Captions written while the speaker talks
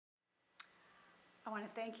want to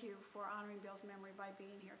thank you for honoring Bill's memory by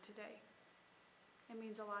being here today. It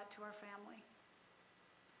means a lot to our family.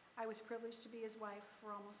 I was privileged to be his wife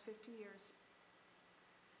for almost 50 years.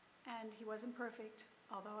 And he wasn't perfect,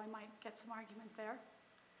 although I might get some argument there.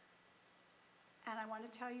 And I want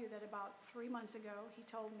to tell you that about 3 months ago, he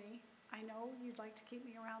told me, I know you'd like to keep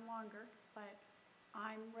me around longer, but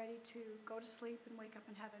I'm ready to go to sleep and wake up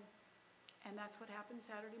in heaven. And that's what happened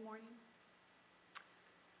Saturday morning.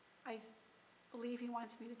 I believe he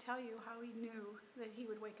wants me to tell you how he knew that he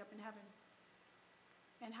would wake up in heaven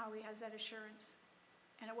and how he has that assurance.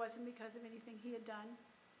 And it wasn't because of anything he had done,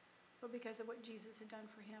 but because of what Jesus had done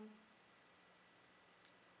for him.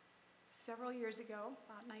 Several years ago,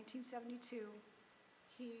 about 1972,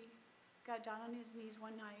 he got down on his knees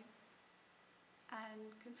one night and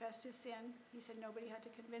confessed his sin. He said nobody had to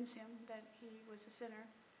convince him that he was a sinner,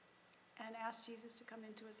 and asked Jesus to come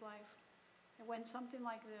into his life. It went something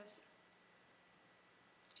like this: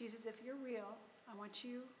 Jesus, if you're real, I want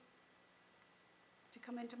you to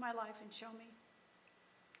come into my life and show me.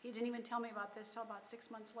 He didn't even tell me about this till about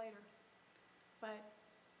 6 months later. But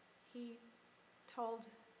he told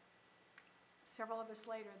several of us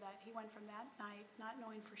later that he went from that night, not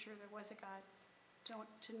knowing for sure there was a God,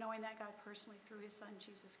 to knowing that God personally through his son,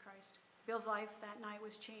 Jesus Christ. Bill's life that night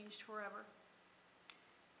was changed forever.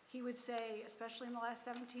 He would say, especially in the last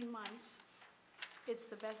 17 months, it's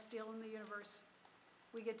the best deal in the universe.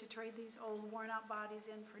 We get to trade these old, worn-out bodies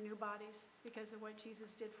in for new bodies because of what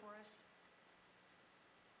Jesus did for us.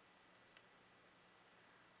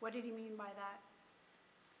 What did he mean by that?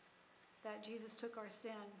 That Jesus took our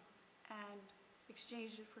sin and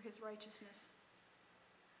exchanged it for his righteousness.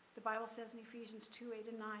 The Bible says in Ephesians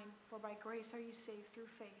 2:8-9, for by grace are you saved through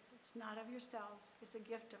faith. It's not of yourselves, it's a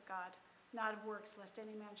gift of God, not of works, lest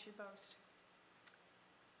any man should boast.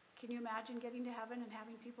 Can you imagine getting to heaven and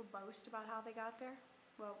having people boast about how they got there?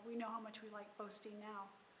 Well, we know how much we like boasting now,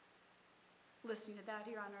 listening to that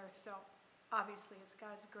here on earth. So obviously it's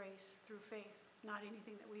God's grace through faith, not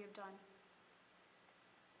anything that we have done.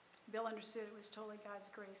 Bill understood it was totally God's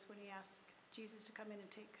grace when he asked Jesus to come in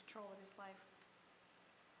and take control of his life.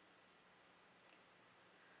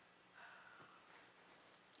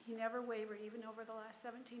 He never wavered, even over the last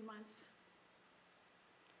 17 months.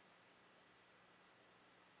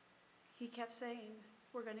 He kept saying,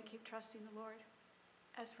 we're going to keep trusting the Lord.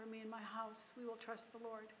 As for me and my house, we will trust the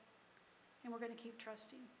Lord. And we're going to keep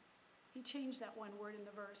trusting. He changed that one word in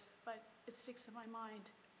the verse, but it sticks in my mind.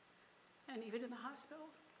 And even in the hospital,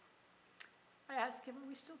 I asked him, are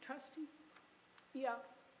we still trusting? Yeah.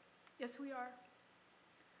 Yes, we are.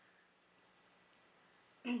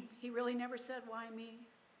 He really never said, why me?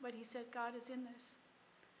 But he said, God is in this.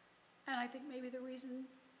 And I think maybe the reason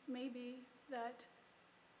may be that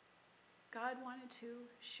God wanted to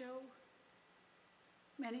show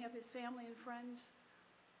many of his family and friends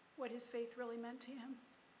what his faith really meant to him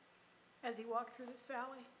as he walked through this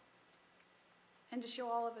valley, and to show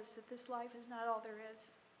all of us that this life is not all there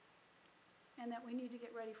is, and that we need to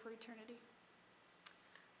get ready for eternity.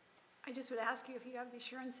 I just would ask you if you have the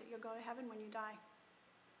assurance that you'll go to heaven when you die.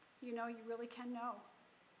 You know, you really can know.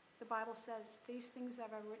 The Bible says, these things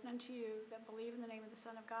have I written unto you that believe in the name of the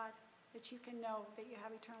Son of God, that you can know that you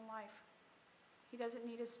have eternal life. He doesn't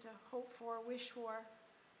need us to hope for, wish for,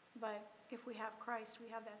 but if we have Christ, we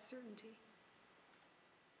have that certainty.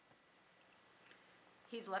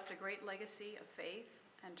 He's left a great legacy of faith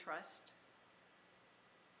and trust,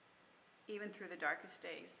 even through the darkest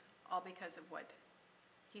days, all because of what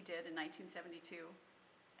he did in 1972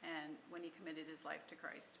 and when he committed his life to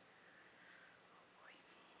Christ.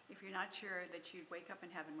 If you're not sure that you'd wake up in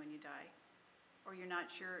heaven when you die, or you're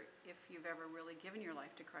not sure if you've ever really given your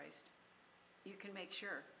life to Christ, you can make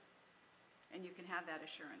sure, and you can have that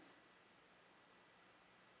assurance.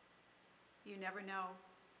 You never know.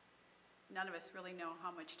 None of us really know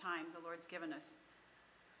how much time the Lord's given us.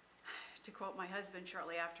 To quote my husband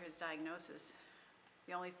shortly after his diagnosis,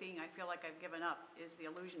 the only thing I feel like I've given up is the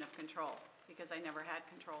illusion of control, because I never had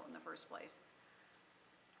control in the first place.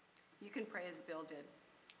 You can pray as Bill did.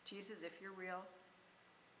 Jesus, if you're real,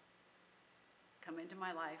 come into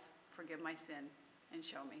my life, forgive my sin, and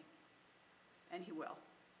show me. And he will.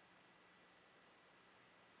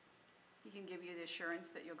 He can give you the assurance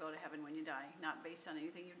that you'll go to heaven when you die, not based on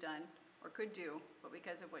anything you've done or could do, but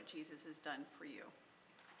because of what Jesus has done for you.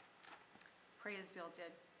 Pray as Bill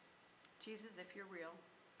did. Jesus, if you're real,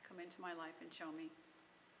 come into my life and show me.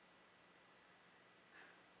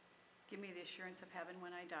 Give me the assurance of heaven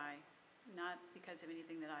when I die, not because of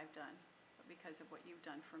anything that I've done, but because of what you've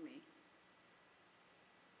done for me.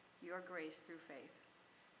 Your grace through faith.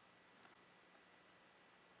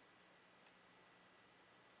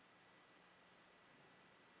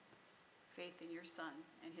 faith in your Son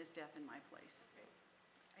and his death in my place.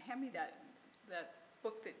 Hand me that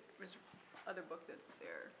book that was, other book that's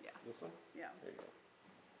there, yeah. This one? Yeah. There you go.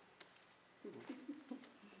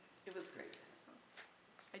 It was great.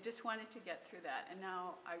 I just wanted to get through that, and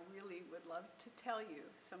now I really would love to tell you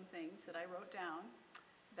some things that I wrote down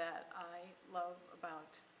that I love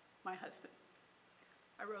about my husband.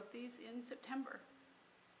 I wrote these in September,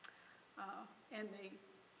 and they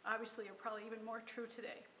obviously are probably even more true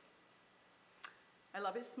today. I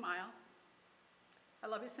love his smile. I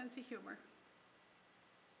love his sense of humor.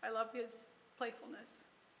 I love his playfulness.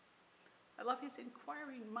 I love his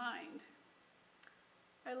inquiring mind.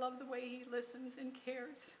 I love the way he listens and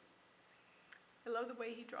cares. I love the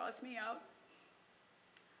way he draws me out.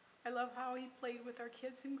 I love how he played with our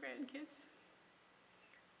kids and grandkids.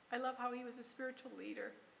 I love how he was a spiritual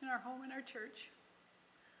leader in our home and our church.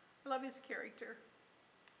 I love his character.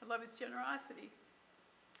 I love his generosity.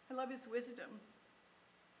 I love his wisdom.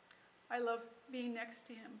 I love being next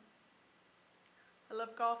to him. I love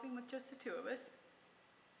golfing with just the two of us.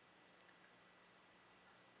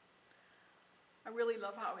 I really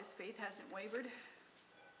love how his faith hasn't wavered.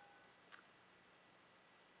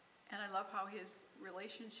 And I love how his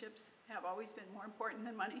relationships have always been more important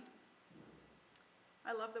than money.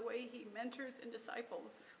 I love the way he mentors and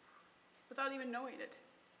disciples without even knowing it.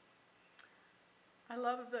 I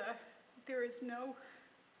love there is no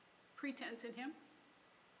pretense in him.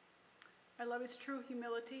 I love his true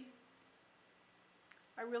humility.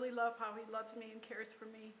 I really love how he loves me and cares for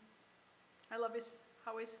me. I love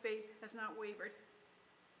how his faith has not wavered.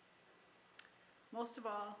 Most of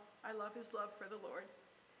all, I love his love for the Lord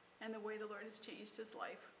and the way the Lord has changed his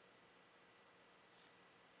life.